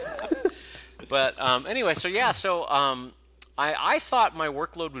 But anyway, I thought my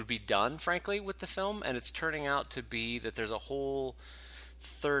workload would be done, frankly, with the film, and it's turning out to be that there's a whole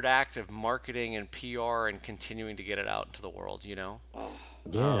third act of marketing and PR and continuing to get it out into the world,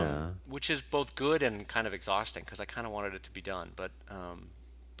 Yeah. which is both good and kind of exhausting because I kind of wanted it to be done, but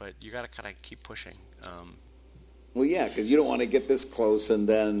you got to kind of keep pushing. Well, yeah, because you don't want to get this close and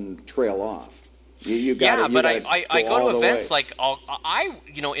then trail off. You gotta, but you I go to events way. like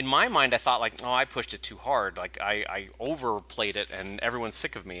in my mind I thought like, oh, I pushed it too hard, like I overplayed it and everyone's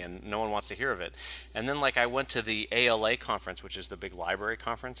sick of me and no one wants to hear of it. And then like I went to the ALA conference, which is the big library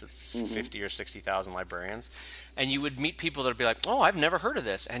conference. It's 50 or 60,000 librarians, and you would meet people that would be like, oh, I've never heard of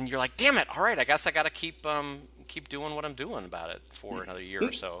this, and you're like, damn it, all right, I guess I got to keep doing what I'm doing about it for another year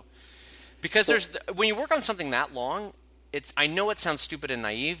or so. Because when you work on something that long, I know it sounds stupid and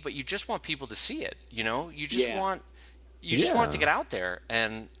naive, but you just want people to see it. You just want it to get out there,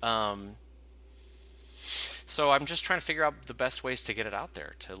 and so I'm just trying to figure out the best ways to get it out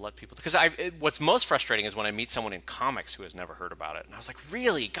there to let people. Because what's most frustrating is when I meet someone in comics who has never heard about it, and I was like,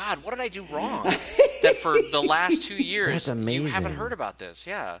 really, God, what did I do wrong that for the last 2 years you haven't heard about this?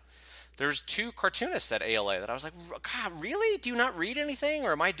 Yeah. There's 2 cartoonists at ALA that I was like, God, really? Do you not read anything,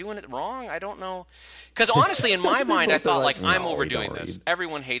 or am I doing it wrong? I don't know. Because honestly, in my mind, I thought like, I'm overdoing this.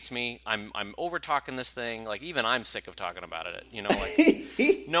 Everyone hates me. I'm over talking this thing. Like even I'm sick of talking about it.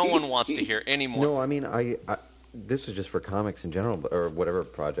 Like no one wants to hear anymore. No, I mean, I this is just for comics in general, or whatever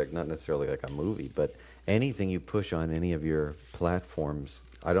project, not necessarily like a movie, but anything you push on any of your platforms.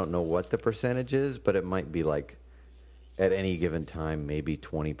 I don't know what the percentage is, but it might be like, at any given time, maybe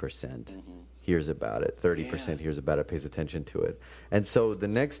 20% hears about it, 30% hears about it, pays attention to it. And so the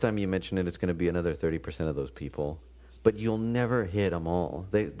next time you mention it, it's going to be another 30% of those people. But you'll never hit them all.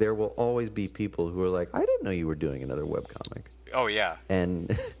 There will always be people who are like, I didn't know you were doing another webcomic. Oh, yeah.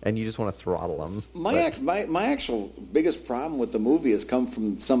 And you just want to throttle them. My actual biggest problem with the movie has come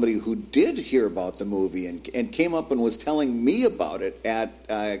from somebody who did hear about the movie and came up and was telling me about it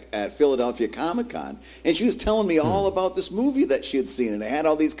at Philadelphia Comic-Con. And she was telling me all about this movie that she had seen, and it had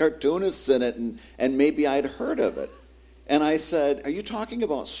all these cartoonists in it, and maybe I'd heard of it. And I said, are you talking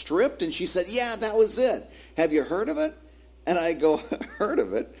about Stripped? And she said, yeah, that was it. Have you heard of it? And I go, heard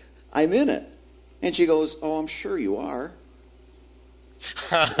of it? I'm in it. And she goes, oh, I'm sure you are.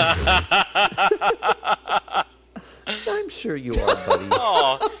 I'm sure you are, buddy.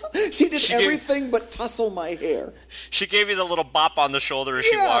 Oh, she did everything but tussle my hair. She gave you the little bop on the shoulder as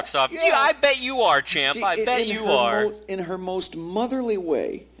she walks off. Yeah. Yeah, I bet you are, champ. I bet you are. In her most motherly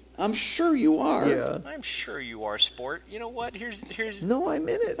way. I'm sure you are. Yeah. I'm sure you are, sport. You know what? Here's. No, I'm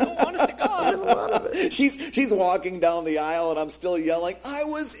in it. No, honest to God. I'm in a lot of it. She's walking down the aisle, and I'm still yelling, I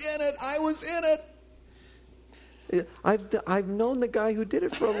was in it. I was in it. I've known the guy who did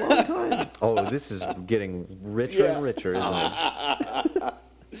it for a long time. Oh, this is getting richer and richer, isn't it?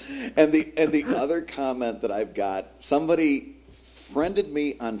 And the other comment that I've got, somebody friended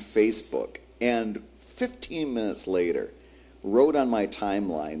me on Facebook, and 15 minutes later wrote on my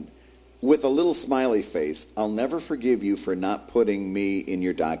timeline with a little smiley face, I'll never forgive you for not putting me in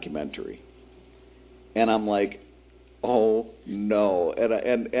your documentary. And I'm like, oh no.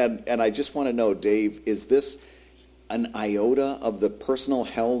 And I just want to know, Dave, is this an iota of the personal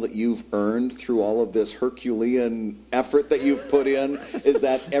hell that you've earned through all of this Herculean effort that you've put in? Is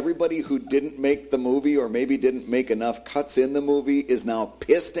that everybody who didn't make the movie or maybe didn't make enough cuts in the movie is now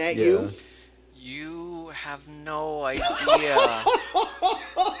pissed at you? You have no idea.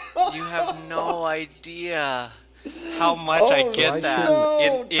 You have no idea how much I get that.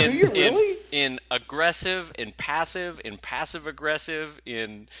 No. Do you really? In aggressive, in passive aggressive,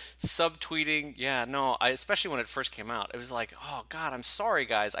 in subtweeting. Yeah, no, especially when it first came out. It was like, oh, God, I'm sorry,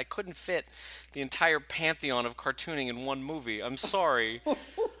 guys. I couldn't fit the entire pantheon of cartooning in one movie. I'm sorry.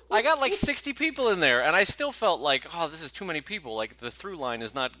 I got like 60 people in there, and I still felt like, oh, this is too many people. Like, the through line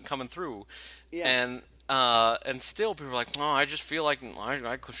is not coming through. Yeah. And still people are like, oh, I just feel like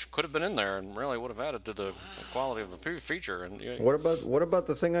I could have been in there and really would have added to the quality of the feature. And What about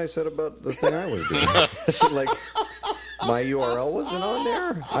the thing I said about the thing I was doing? Like, my URL wasn't on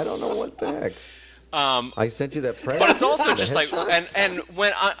there? I don't know what the heck. I sent you that press. But it's also just like, and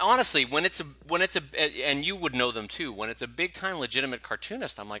when honestly, when it's a, and you would know them too. When it's a big time legitimate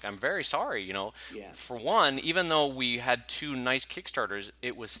cartoonist, I'm like, I'm very sorry. Yeah. For one, even though we had 2 nice Kickstarters,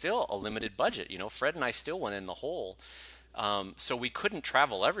 it was still a limited budget. Fred and I still went in the hole. So we couldn't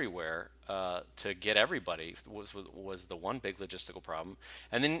travel everywhere to get everybody was the one big logistical problem.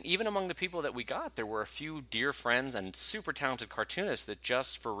 And then even among the people that we got, there were a few dear friends and super talented cartoonists that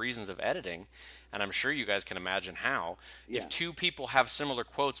just for reasons of editing, and I'm sure you guys can imagine how, if two people have similar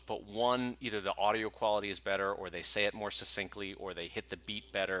quotes, but one, either the audio quality is better or they say it more succinctly or they hit the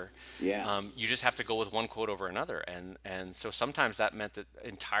beat better, you just have to go with one quote over another. And so sometimes that meant that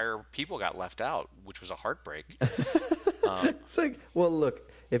entire people got left out, which was a heartbreak. It's like, well, look,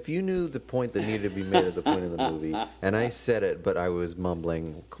 if you knew the point that needed to be made at the point of the movie, and I said it, but I was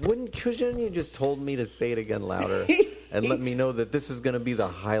mumbling, shouldn't you just told me to say it again louder and let me know that this is going to be the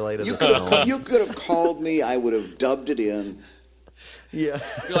highlight of the film? You could have called me. I would have dubbed it in. Yeah.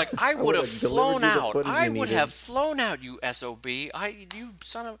 You're like, I would have flown out. I would have flown out, you SOB. You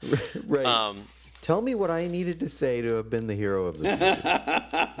son of... Right. Tell me what I needed to say to have been the hero of the movie.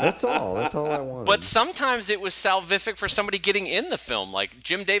 That's all I wanted. But sometimes it was salvific for somebody getting in the film. Like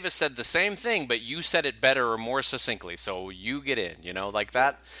Jim Davis said the same thing, but you said it better or more succinctly, so you get in. You know, like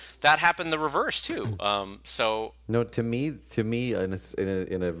that happened the reverse too. No, to me,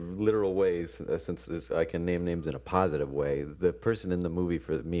 in a literal way, since I can name names in a positive way, the person in the movie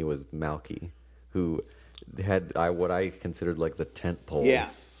for me was Malky, who had what I considered like the tent pole. Yeah.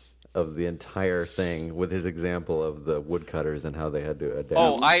 Of the entire thing with his example of the woodcutters and how they had to adapt.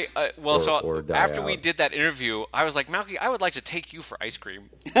 So after we did that interview, I was like, Malky, I would like to take you for ice cream.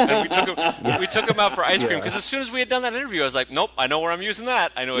 And we took him out for ice cream because as soon as we had done that interview, I was like, nope, I know where I'm using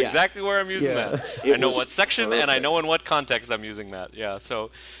that. I know exactly where I'm using that. I know what section perfect. And I know in what context I'm using that. Yeah, so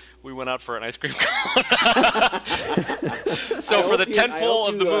we went out for an ice cream cone. So for the tentpole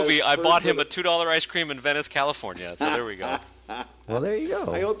of the movie, I bought him a $2 ice cream in Venice, California. So there we go. Well, there you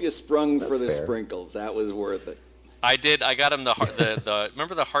go. I hope you sprung for the sprinkles. That was worth it. I did. I got him the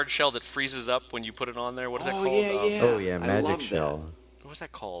remember the hard shell that freezes up when you put it on there? What is that called? Yeah, magic shell. What was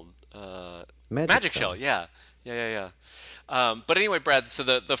that called? Magic shell. Yeah. But anyway, Brad. So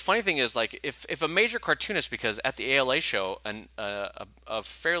the funny thing is, like, if a major cartoonist, because at the ALA show, a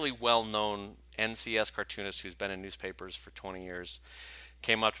fairly well-known NCS cartoonist who's been in newspapers for 20 years.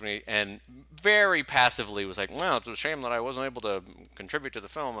 Came up to me and very passively was like, well, it's a shame that I wasn't able to contribute to the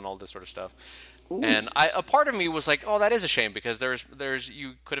film and all this sort of stuff. Ooh. And a part of me was like, oh, that is a shame because there's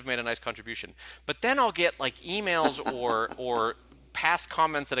you could have made a nice contribution. But then I'll get like emails or past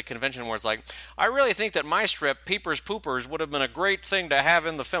comments at a convention where it's like, I really think that my strip, Peepers Poopers, would have been a great thing to have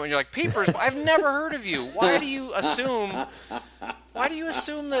in the film. And you're like, Peepers, I've never heard of you. Why do you assume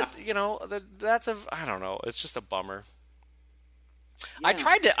that, you know, that's I don't know. It's just a bummer. Yeah.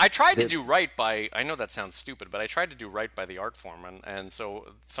 I tried to do right by. I know that sounds stupid, but I tried to do right by the art form, and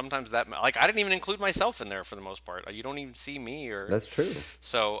so sometimes that, like, I didn't even include myself in there for the most part. You don't even see me or. That's true.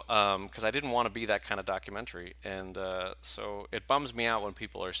 So, because I didn't want to be that kind of documentary, and so it bums me out when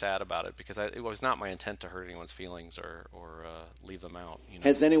people are sad about it because it was not my intent to hurt anyone's feelings or leave them out. You know?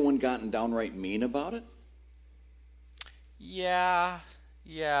 Has anyone gotten downright mean about it? Yeah,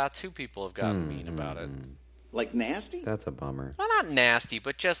 two people have gotten mean about it. Like nasty? That's a bummer. Well, not nasty,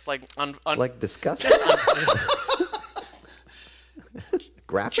 but just like like disgusting.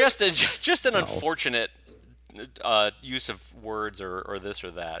 Graphic? Just an unfortunate use of words or this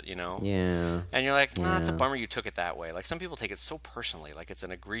or that, you know. Yeah. And you're like, it's a bummer you took it that way. Like some people take it so personally, like it's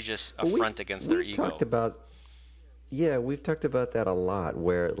an egregious affront against their ego. We've talked about that a lot.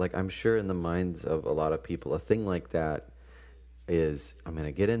 Where, like, I'm sure in the minds of a lot of people, a thing like that is, I'm going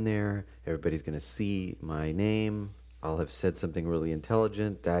to get in there, everybody's going to see my name, I'll have said something really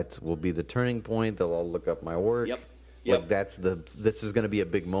intelligent, that will be the turning point, they'll all look up my work. Yep. Like, this is going to be a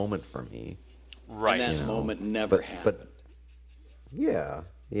big moment for me. Right. And that moment never happened. But, yeah.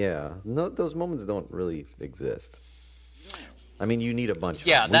 No, those moments don't really exist. I mean, you need a bunch of them.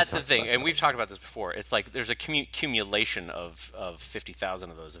 Yeah, that's the thing, and we've talked about this before. It's like there's a accumulation of 50,000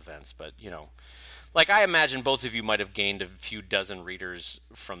 of those events, but, you know, like, I imagine both of you might have gained a few dozen readers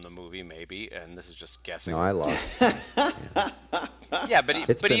from the movie, maybe, and this is just guessing. No, I lost. Yeah, but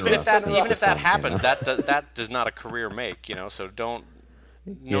even if that happens, that does not a career make, you know. So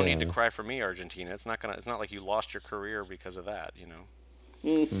no need to cry for me, Argentina. It's not like you lost your career because of that, you know.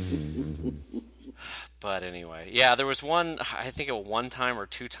 But anyway, yeah, there was I think a one-time or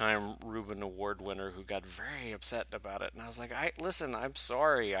two-time Reuben Award winner who got very upset about it, and I was like, listen, I'm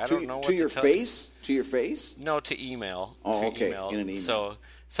sorry, I don't know what to your face? To your face? No, to email. Oh, okay, in an email. So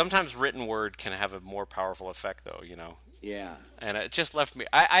sometimes written word can have a more powerful effect, though, you know. Yeah. And it just left me.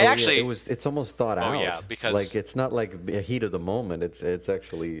 I actually. Yeah, it's almost thought out. Oh yeah, because like it's not like a heat of the moment. It's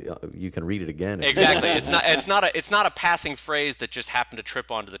actually you can read it again. Exactly. It's not a passing phrase that just happened to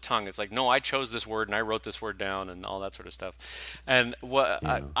trip onto the tongue. It's like, no, I chose this word and I wrote this word down and all that sort of stuff. And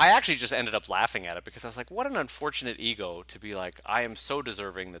I actually just ended up laughing at it because I was like, what an unfortunate ego to be like, I am so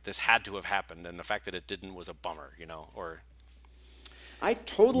deserving that this had to have happened, and the fact that it didn't was a bummer, or. I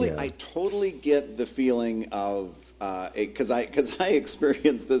totally get the feeling of because I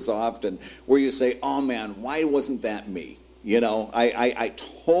experience this often, where you say, "Oh man, why wasn't that me?" I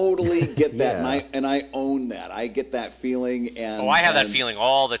totally get that, Yeah. and I own that. I get that feeling, and I have that feeling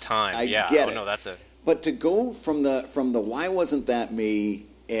all the time. I yeah. get oh it. no, that's it. But to go from the why wasn't that me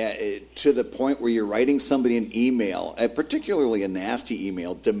to the point where you're writing somebody an email, particularly a nasty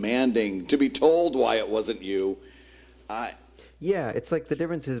email, demanding to be told why it wasn't you. Yeah, it's like the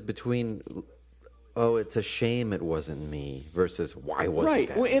difference is between, oh, it's a shame it wasn't me versus why wasn't right.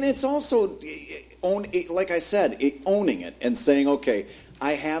 that Well, and me? it's also, like I said, owning it and saying, okay,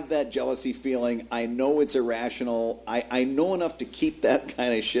 I have that jealousy feeling. I know it's irrational. I know enough to keep that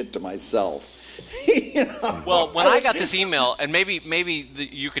kind of shit to myself. Well, when I got this email, and maybe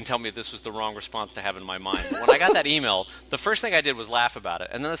you can tell me if this was the wrong response to have in my mind. But when I got that email, the first thing I did was laugh about it,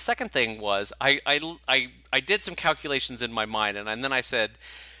 and then the second thing was I did some calculations in my mind, and then I said,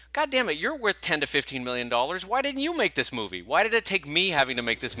 God damn it, you're worth $10 to $15 million. Why didn't you make this movie? Why did it take me having to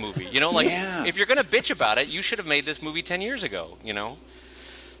make this movie? Yeah. If you're going to bitch about it, you should have made this movie 10 years ago,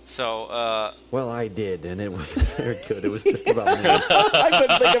 So, Well, I did, and it was very good. It was just about me. I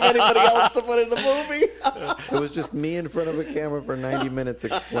couldn't think of anybody else to put in the movie. It was just me in front of a camera for 90 minutes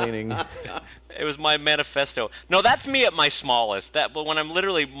explaining. it was my manifesto. No, that's me at my smallest. But when I'm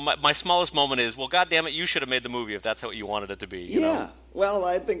literally, my smallest moment is, well, God damn it, you should have made the movie if that's what you wanted it to be. You know? Well,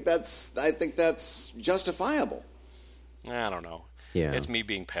 I think that's justifiable. I don't know. Yeah. It's me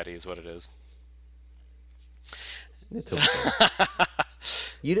being petty is what it is. It's okay.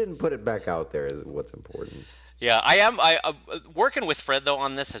 You didn't put it back out there is what's important. Yeah, I am. Working with Fred, though,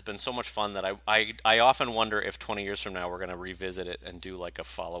 on this has been so much fun that I often wonder if 20 years from now we're going to revisit it and do like a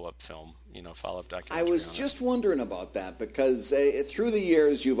follow-up film, follow-up documentary. I was just wondering about that because through the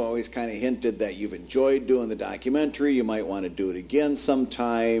years you've always kind of hinted that you've enjoyed doing the documentary. You might want to do it again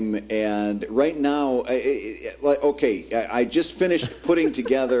sometime. And right now, I just finished putting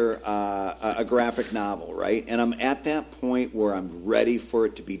together a graphic novel, right? And I'm at that point where I'm ready for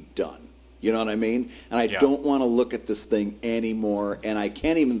it to be done. You know what I mean? And I don't want to look at this thing anymore, and I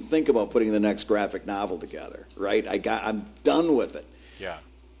can't even think about putting the next graphic novel together, right? I'm done with it. Yeah.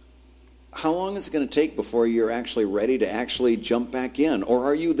 How long is it going to take before you're actually ready to actually jump back in, or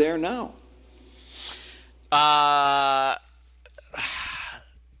are you there now? I'm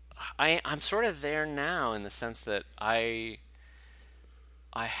sort of there now in the sense that I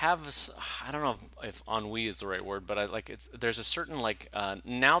have, I don't know if ennui is the right word, but there's a certain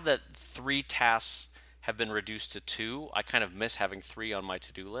now that 3 tasks have been reduced to 2, I kind of miss having 3 on my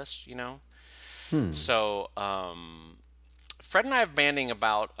to-do list, So Fred and I have banding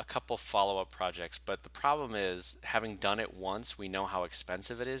about a couple follow-up projects, but the problem is having done it once, we know how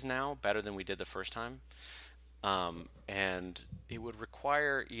expensive it is now, better than we did the first time. And it would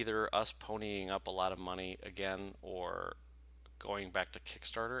require either us ponying up a lot of money again or going back to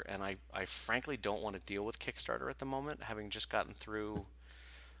Kickstarter, and I frankly don't want to deal with Kickstarter at the moment, having just gotten through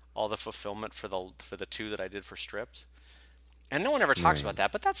all the fulfillment for the 2 that I did for Stripped. And no one ever talks about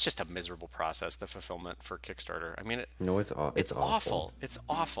that, but that's just a miserable process, the fulfillment for Kickstarter. I mean, it's awful. It's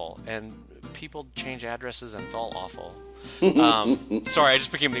awful, and people change addresses, and it's all awful. Sorry, I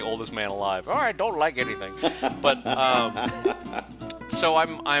just became the oldest man alive. All right, don't like anything, but so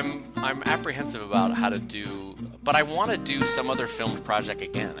I'm apprehensive about how to do. But I want to do some other filmed project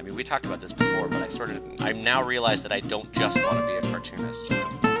again. I mean, we talked about this before, but I now realize that I don't just want to be a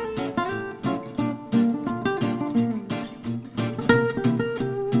cartoonist.